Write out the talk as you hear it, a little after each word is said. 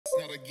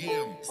start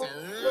again. It's a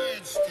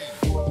rich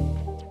thing.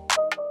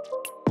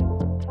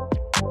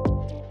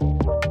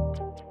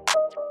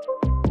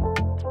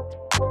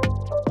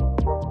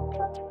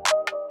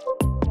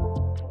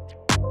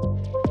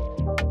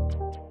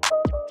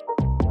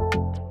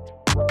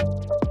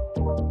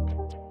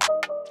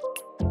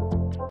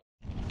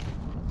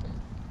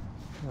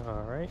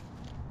 Alright,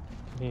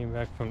 came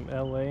back from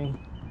LA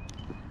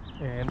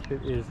and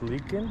it is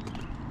leaking.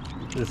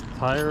 This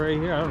tire right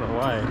here, I don't know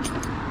why.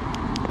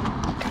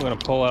 I'm gonna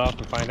pull it off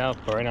and find out,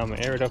 but right now I'm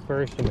gonna air it up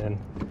first and then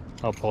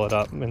I'll pull it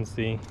up and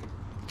see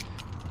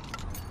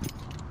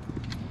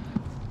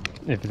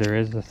if there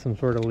is some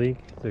sort of leak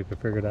so we can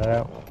figure that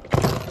out.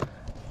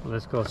 So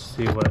let's go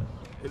see what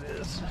it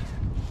is.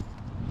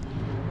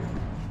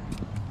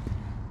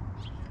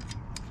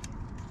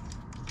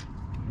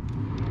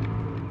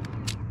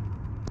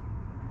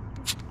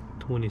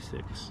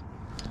 $26.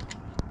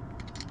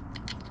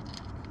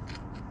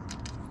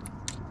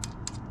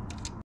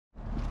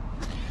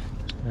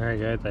 Alright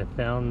guys, I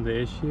found the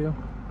issue.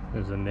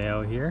 There's a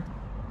nail here,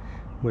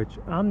 which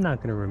I'm not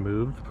going to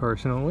remove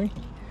personally.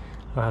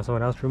 I'll have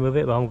someone else remove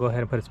it, but I'm going to go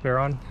ahead and put a spare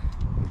on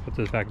and put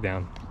this back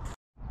down.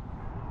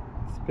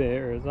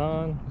 Spare is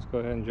on. Let's go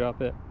ahead and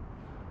drop it.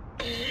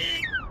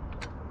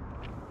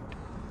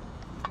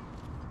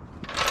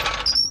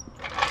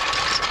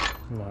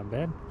 Not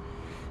bad.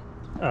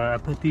 I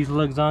put these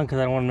lugs on because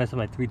I don't want to mess up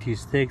my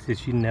 326.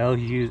 As you know,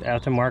 you use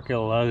aftermarket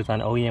lugs on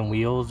OEM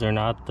wheels. They're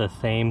not the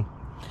same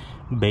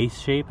base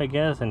shape, I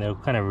guess, and they'll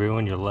kind of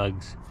ruin your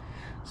lugs.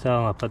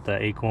 So I'll put the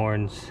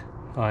acorns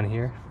on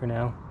here for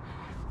now.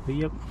 But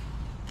yep.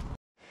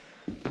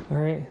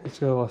 Alright, let's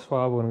go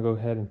swab. We're going to go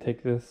ahead and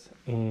take this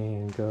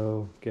and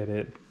go get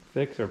it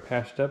fixed or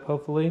patched up,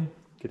 hopefully.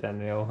 Get that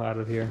nail out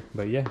of here.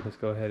 But yeah, let's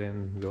go ahead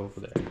and go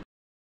over there.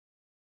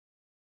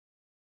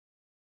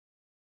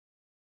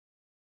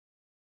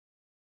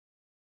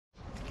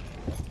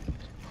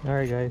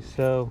 Alright guys,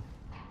 so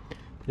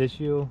the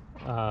issue,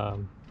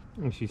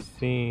 she's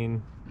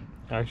seen,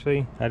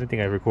 actually, I didn't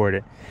think I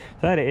recorded.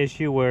 So I had an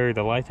issue where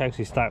the lights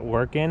actually stopped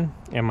working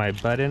and my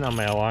button on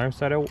my alarm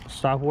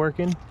stopped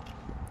working.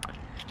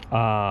 And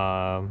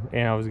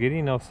I was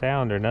getting no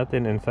sound or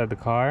nothing inside the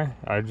car.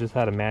 I just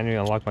had to manually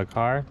unlock my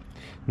car.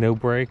 No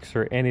brakes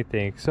or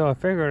anything. So I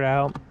figured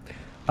out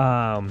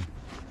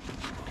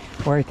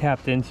where I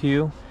tapped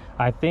into.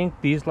 I think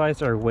these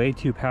lights are way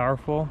too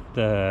powerful,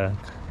 the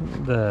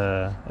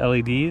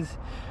LEDs.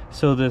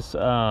 So this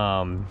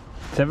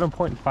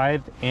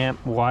 7.5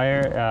 amp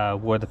wire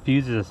where the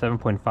fuse is a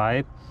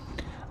 7.5,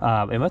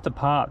 it must have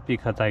popped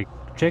because I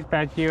checked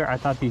back here. I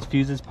thought these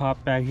fuses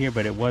popped back here,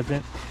 but it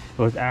wasn't.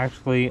 It was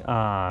actually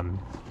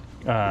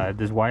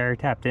this wire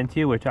tapped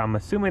into, which I'm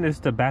assuming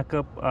is the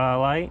backup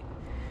light,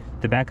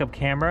 the backup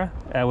camera,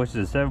 which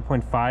is a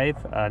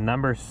 7.5,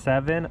 number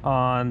 7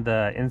 on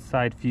the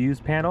inside fuse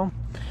panel.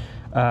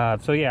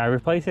 So yeah, I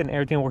replaced it and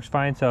everything works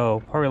fine.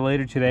 So probably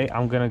later today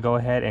I'm gonna go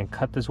ahead and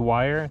cut this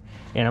wire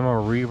and I'm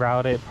gonna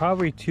reroute it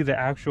probably to the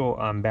actual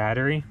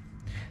battery.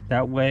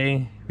 That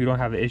way we don't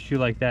have an issue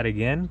like that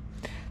again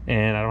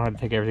and I don't have to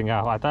take everything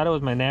out. I thought it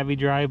was my Navi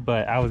drive,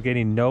 but I was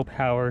getting no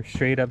power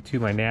straight up to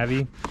my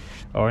Navi,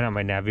 or not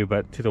my Navi,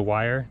 but to the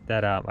wire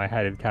that I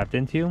had it tapped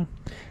into.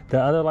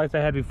 The other lights I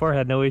had before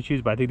had no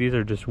issues, but I think these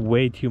are just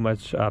way too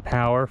much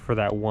power for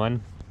that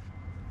one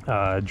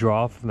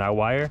draw from that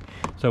wire.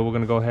 So we're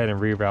gonna go ahead and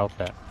reroute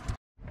that.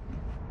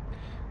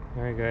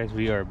 All right guys,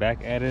 we are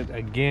back at it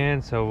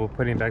again. So we're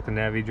putting back the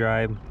Navi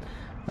drive.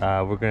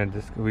 We're gonna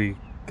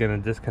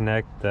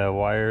disconnect the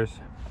wires,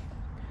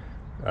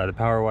 the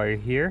power wire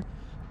here.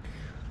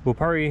 We'll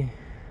probably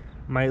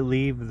might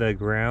leave the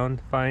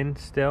ground fine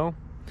still,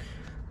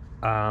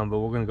 but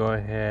we're gonna go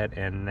ahead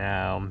and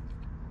now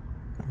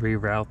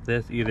reroute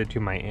this either to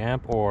my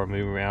amp or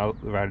maybe route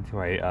it to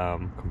my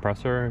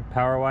compressor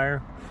power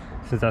wire,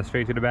 since that's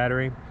straight to the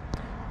battery.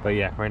 But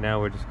yeah, right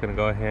now we're just gonna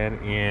go ahead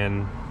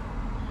and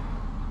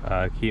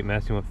keep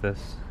messing with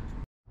this.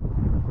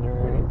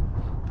 Alright,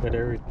 got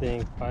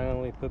everything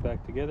finally put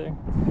back together.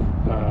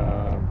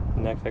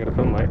 Next I gotta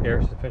put my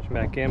air suspension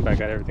back in, but I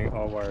got everything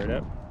all wired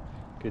up,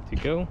 good to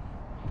go.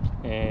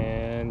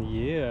 And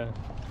yeah,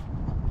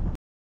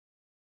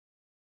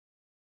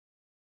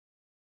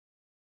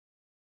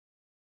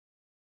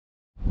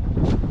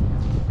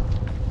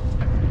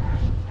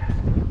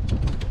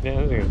 yeah,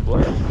 this thing is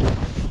blood.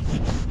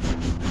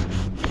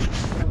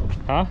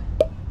 Huh?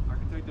 I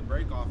can take the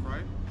brake off,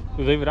 right?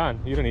 Just leave it on.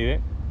 You don't need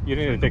it. You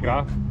don't need to take it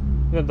off.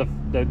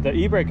 The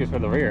e-brake is for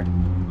the rear.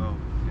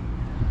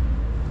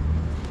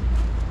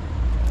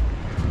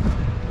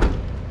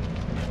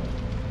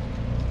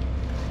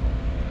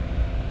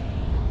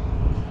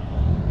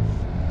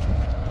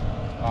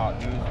 Oh.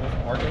 Dude, is this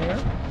working here?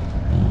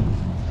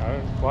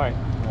 Why?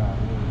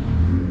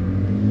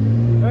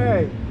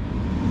 Hey!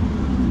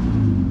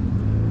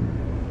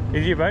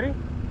 Is you, buddy?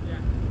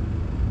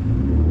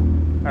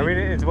 Yeah. Are we in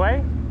its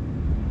way?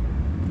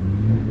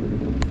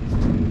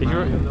 If you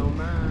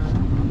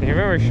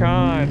remember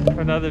Sean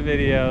from other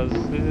videos,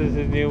 this is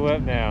his new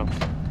whip now.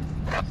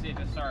 See, it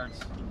just starts.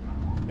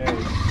 Hey.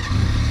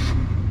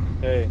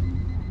 Hey.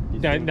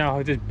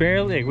 No, just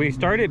barely. Like, when you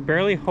start it,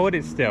 barely hold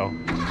it still.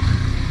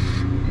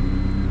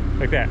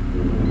 Like that.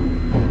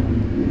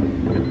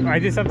 I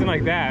did something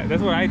like that.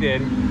 That's what I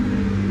did.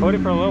 Hold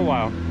it for a little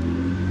while.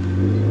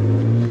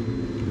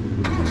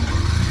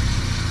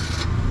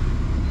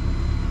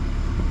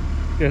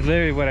 That's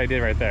literally what I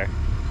did right there.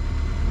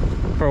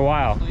 For a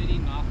while. Lady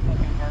not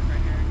fucking park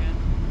right here again.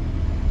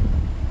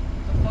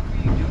 What the fuck are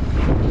you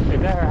doing?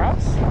 Is that her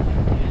house?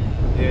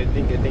 Yeah, I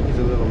think he's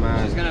a little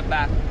mad. She's gonna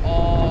back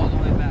all the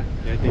way back.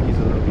 Yeah, I think he's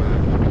a little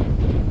mad.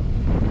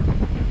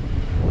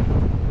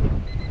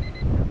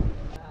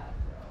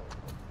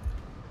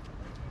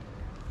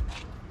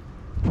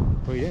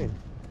 What are you doing?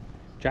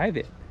 Drive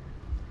it.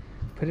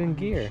 Put it in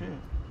gear. Shit.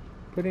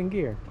 Put it in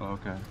gear. Oh,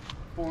 okay.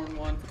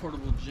 4-in-1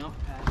 portable jump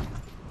pad.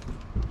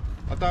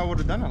 I thought I would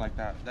have done it like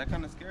that. That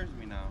kind of scares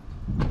me now.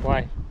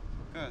 Why?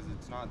 Because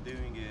it's not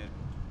doing it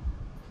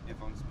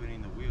if I'm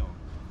spinning the wheel.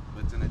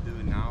 But it's going to do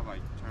it now if I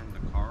turn the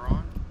car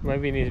on.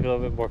 Maybe it needs to be a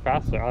little bit more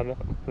faster. I don't know.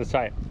 Let's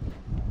try it.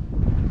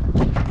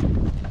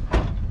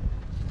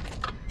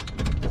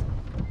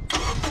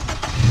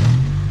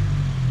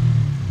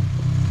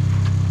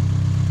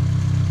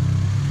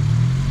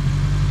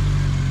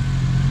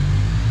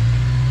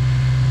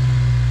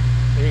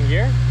 You in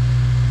gear?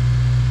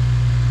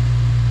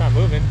 It's not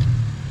moving.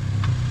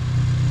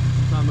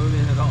 It's not moving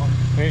at all.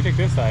 Maybe check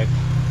this side.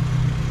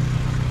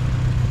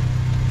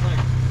 It's like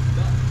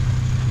stuck.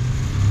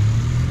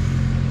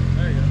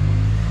 There you go.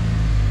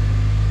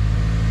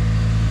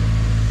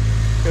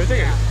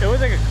 It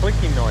was like a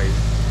clicking noise.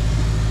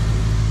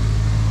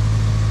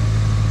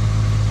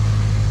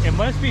 It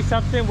must be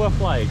something with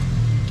like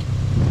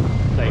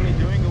I'm only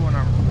doing it when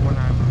I'm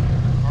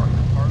parked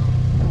the car on the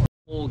floor.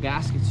 Whole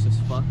gasket's just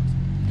fucked.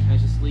 And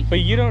it's just leaking.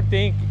 But you don't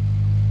think?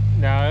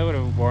 No, it would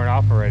have worn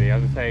off already. I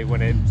was gonna say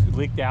when it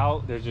leaked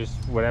out, there's just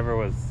whatever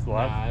was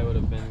left. Nah, it would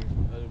have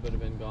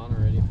been gone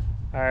already.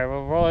 All right,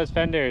 well, roll those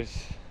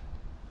fenders.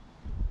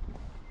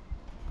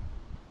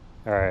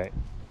 All right,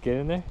 get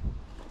in there.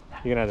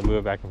 You're gonna have to move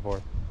it back and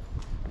forth.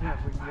 Yeah,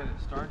 if we can get it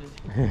started.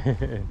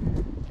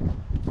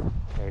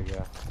 There you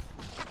go.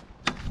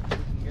 We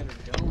can get it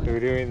going. So we're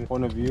doing.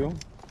 Point of view.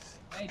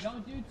 Hey,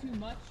 don't do too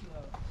much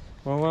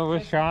though. Well,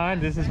 with Sean,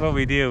 this is what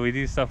we do. We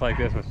do stuff like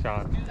this with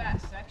Sean. Do that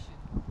section.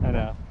 I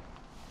know.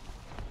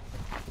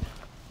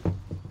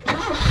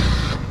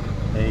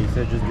 Hey, he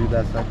said just do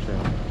that section.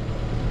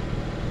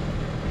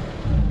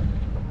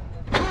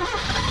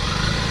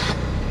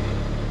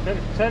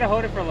 Try to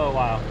hold it for a little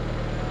while.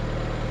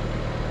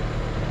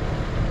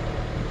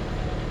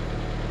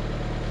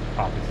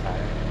 Pop this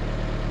tire.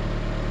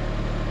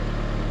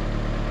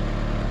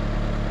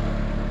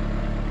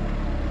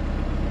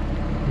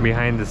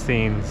 Behind the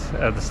scenes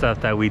of the stuff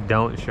that we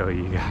don't show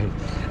you guys.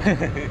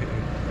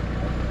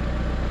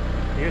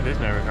 Here's this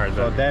memory card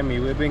So though. Demi,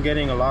 we've been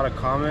getting a lot of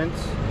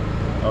comments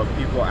of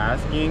people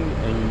asking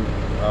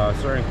a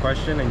certain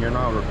question and you're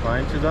not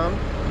replying to them.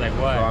 Like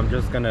what? So I'm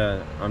just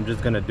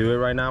gonna do it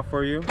right now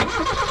for you.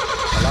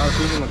 A lot of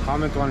people in the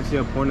comments want to see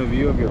a point of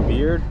view of your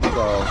beard,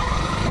 so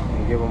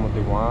I'll give them what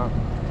they want.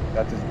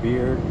 That's his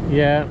beard.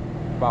 Yeah.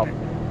 About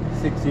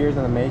 6 years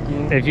in the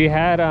making. If you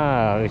had,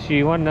 if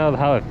you want to know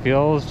how it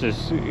feels,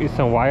 just use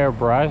some wire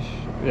brush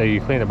that you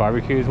clean the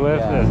barbecues with.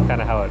 Yeah. That's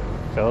kind of how it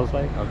feels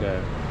like.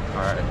 Okay.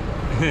 All right.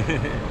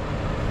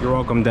 You're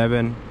welcome,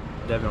 Devin.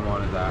 Devin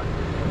wanted that.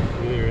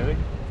 Really?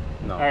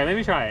 No. All right, let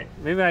me try it.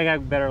 Maybe I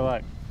got better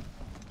luck.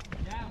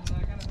 Yeah, but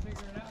I gotta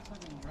figure it out so I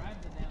can drive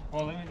the damn.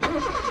 Well, let me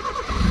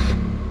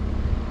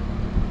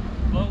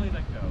slowly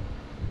let go.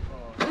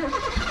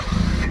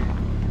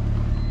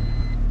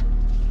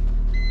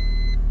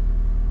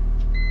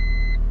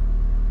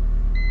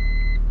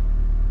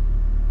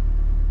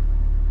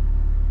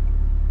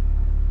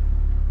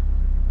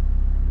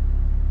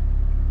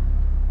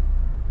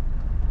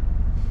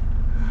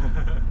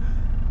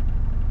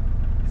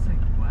 It's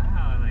like,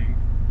 wow, like.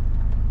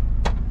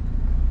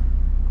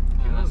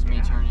 Yeah, that's me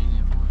turning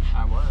it.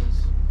 I was.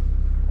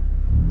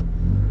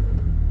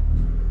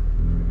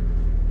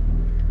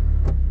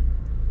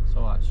 So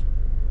watch.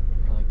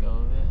 I let go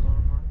of it a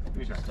little more. Let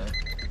me try. Just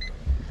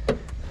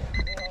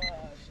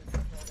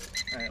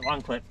Alright,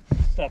 long clip.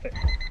 Stop it.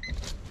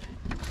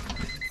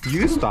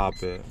 You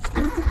stop it.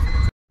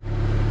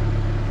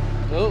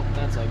 Oh,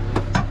 that's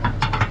ugly.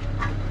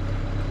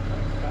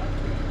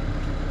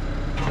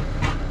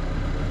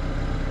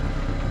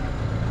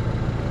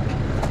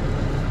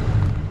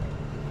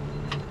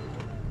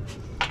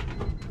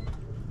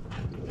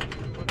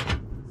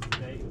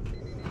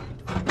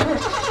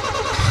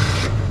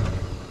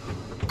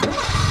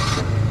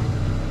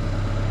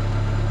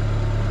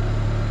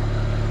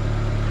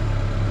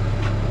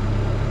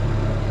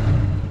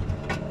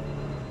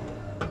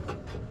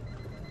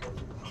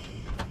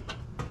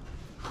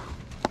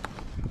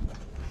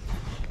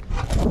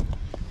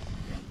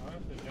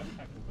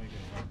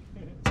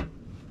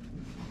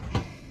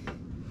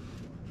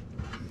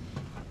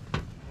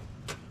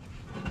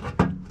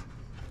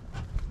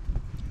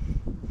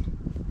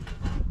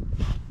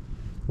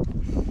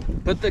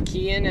 Put the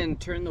key in and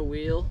turn the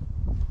wheel.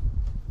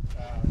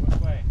 What's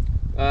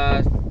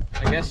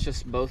I guess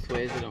just both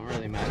ways. It don't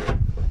really matter.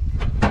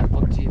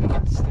 Fuck, to even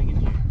get this thing in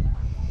here.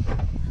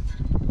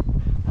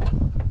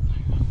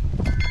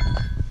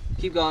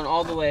 Keep going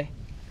all the way.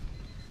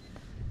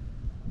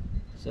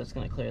 So it's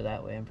gonna clear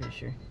that way, I'm pretty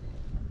sure.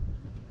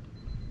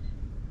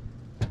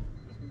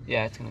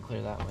 Yeah, it's gonna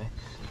clear that way.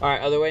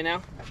 Alright, other way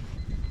now.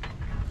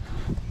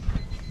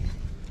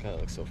 God, that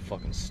looks so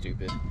fucking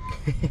stupid.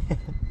 I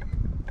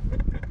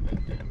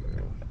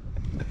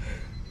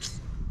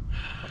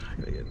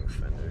gotta get new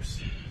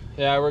fenders.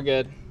 Yeah, we're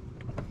good.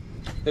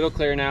 It'll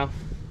clear now.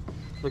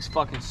 Looks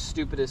fucking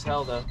stupid as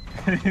hell though.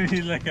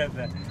 You look at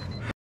that.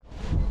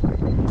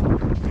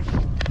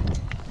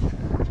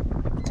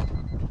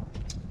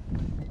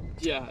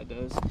 Yeah, it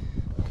does.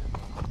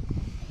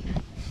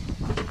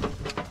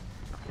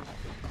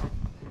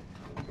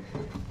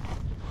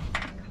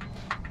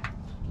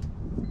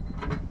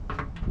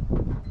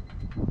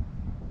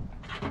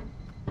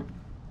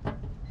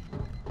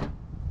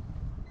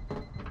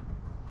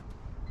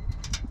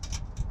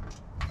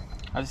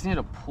 I just need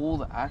to pull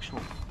the actual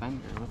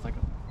fender with like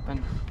a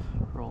fender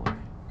roller.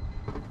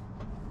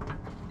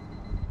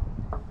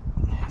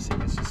 Yeah, so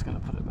it's just gonna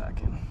put it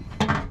back in.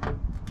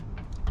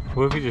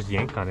 What if you just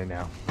yank on it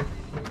now?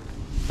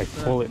 Like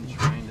That's pull what it. I've been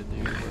trying to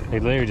do.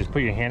 Like literally just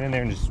put your hand in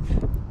there and just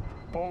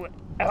pull it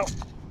out.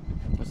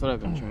 That's what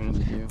I've been trying to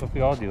do. What if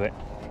we all do it?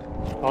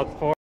 All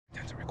four.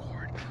 Time to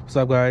record. What's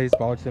up, guys?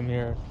 Baller Tim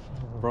here.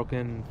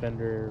 Broken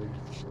fender,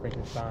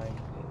 Frankenstein.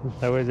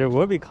 There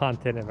would be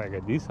content if I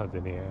could do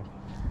something here.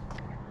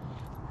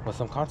 What's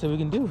some content we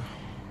can do? We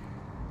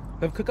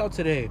have a cookout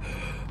today.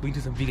 We can do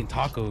some vegan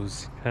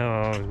tacos.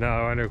 Oh no,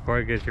 I want to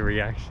record, get your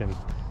reaction.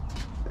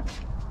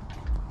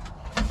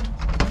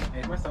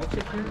 Hey, is my side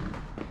chick here?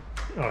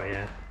 Oh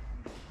yeah.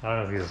 I don't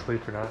know if he's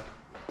asleep or not.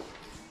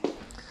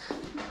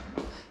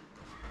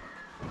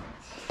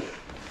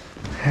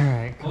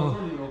 Alright, cool.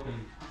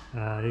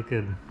 You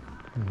could,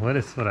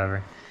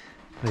 whatever.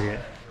 Look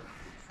at.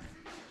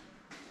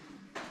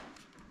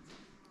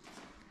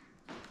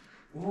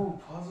 Ooh,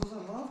 puzzles. I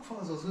love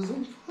puzzles. Who's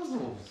in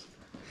puzzles?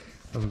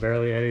 I'm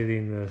barely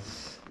editing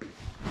this.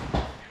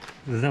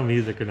 There's no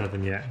music or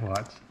nothing yet.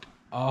 Watch.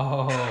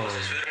 Oh. If you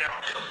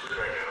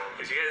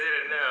guys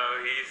didn't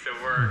know, he used to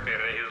work at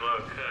his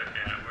little cookout.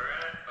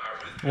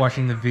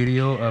 Watching the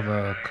video of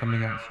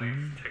coming out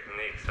soon.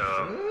 Technique. So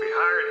we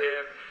hired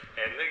him,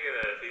 and look at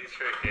this. He's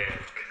freaking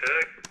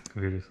cook.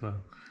 Computer slow.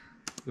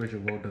 Where's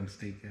your well done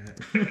steak at?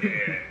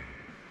 Yeah.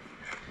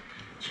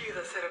 Gee,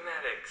 the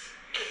cinematics.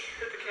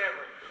 Hit the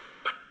camera.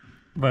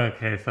 But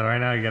okay, so right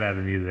now you gotta have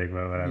the music,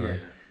 but whatever.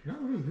 Yeah. No,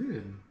 we're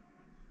good.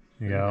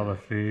 You got all the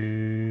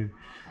food.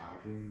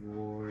 Chopping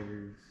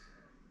boards.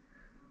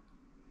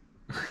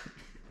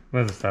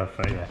 Bunch of stuff,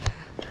 but yeah.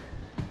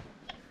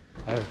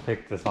 I haven't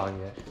picked the song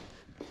yet.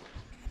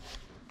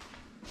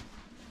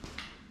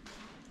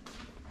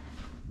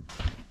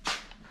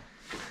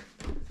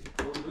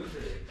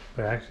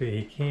 But actually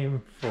he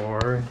came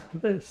for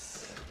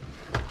this.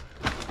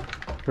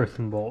 For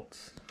some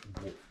bolts.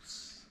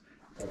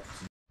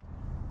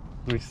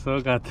 We still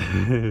got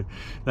the,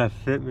 that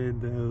fitment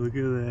though. Look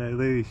at that.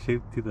 Literally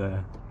shaped to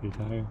the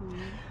tire.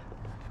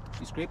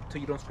 You scrape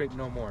till you don't scrape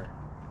no more.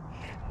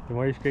 The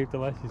more you scrape, the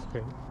less you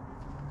scrape.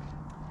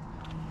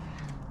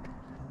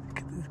 Look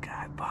at this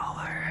guy,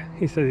 baller.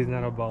 He says he's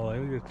not a baller.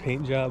 Look at this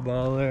paint job,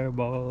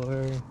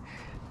 baller.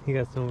 He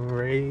got some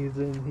rays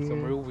in here.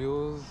 Some real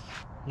wheels.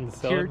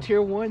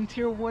 Tier 1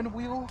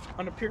 wheel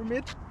on a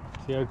pyramid.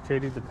 See how I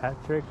traded the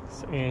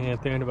Patrick's and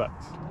 $300.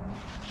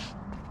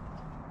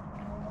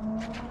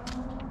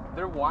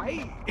 They're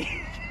white.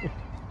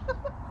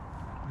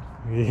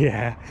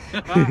 Yeah.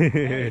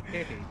 Hey.